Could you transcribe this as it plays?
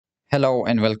Hello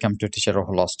and welcome to Teacher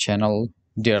Ruhullah's channel.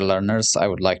 Dear learners, I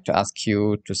would like to ask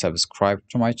you to subscribe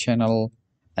to my channel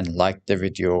and like the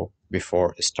video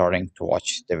before starting to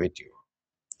watch the video.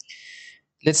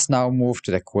 Let's now move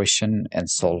to the question and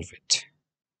solve it.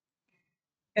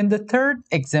 In the third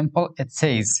example, it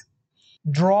says,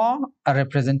 draw a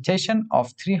representation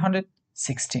of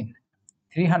 316.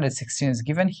 316 is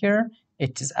given here.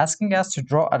 It is asking us to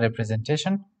draw a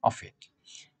representation of it.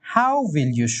 How will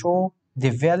you show the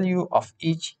value of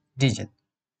each digit?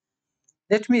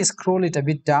 Let me scroll it a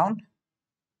bit down.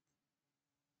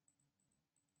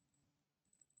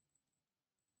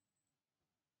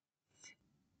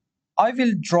 I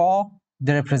will draw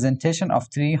the representation of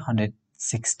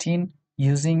 316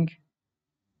 using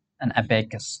an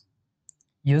abacus.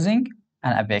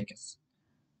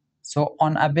 So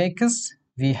on abacus,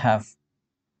 we have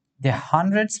the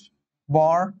hundreds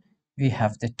bar, we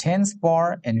have the tens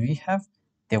bar, and we have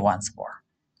the ones bar.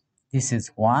 This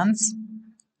is ones,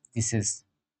 this is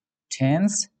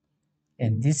tens,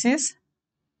 and this is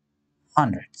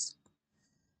hundreds.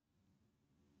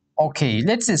 Okay,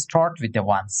 let's start with the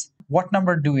ones. What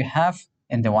number do we have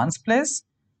in the ones place?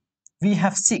 We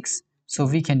have 6. So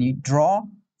we can draw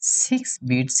 6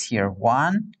 bits here.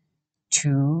 1,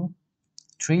 2,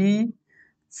 3,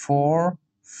 4,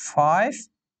 5,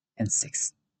 and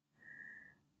 6.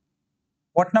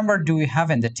 What number do we have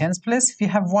in the tens place? We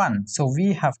have 1. So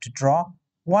we have to draw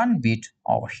 1 bit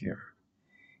over here.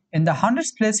 In the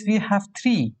hundreds place, we have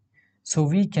 3. So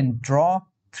we can draw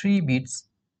 3 bits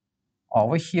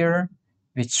over here,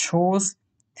 which shows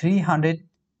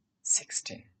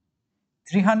 316.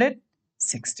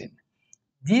 316.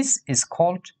 This is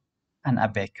called an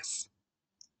abacus.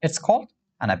 It's called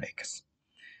an abacus.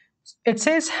 It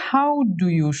says, how do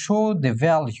you show the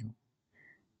value?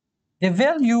 The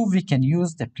value, we can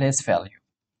use the place value.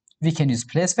 We can use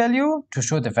place value to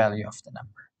show the value of the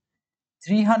number.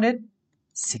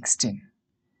 316.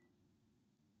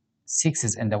 6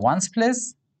 is in the ones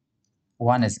place,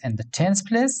 1 is in the tens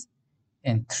place,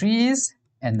 and 3 is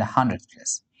in the hundreds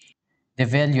place. The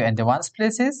value in the ones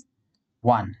place is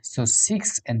 1. So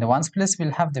 6 in the ones place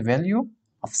will have the value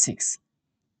of 6.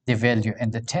 The value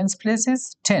in the tens place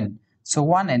is 10. So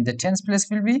 1 in the tens place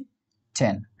will be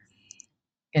 10.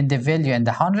 And the value in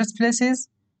the hundreds place is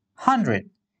 100.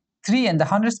 3 in the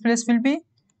hundreds place will be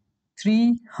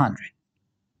 300.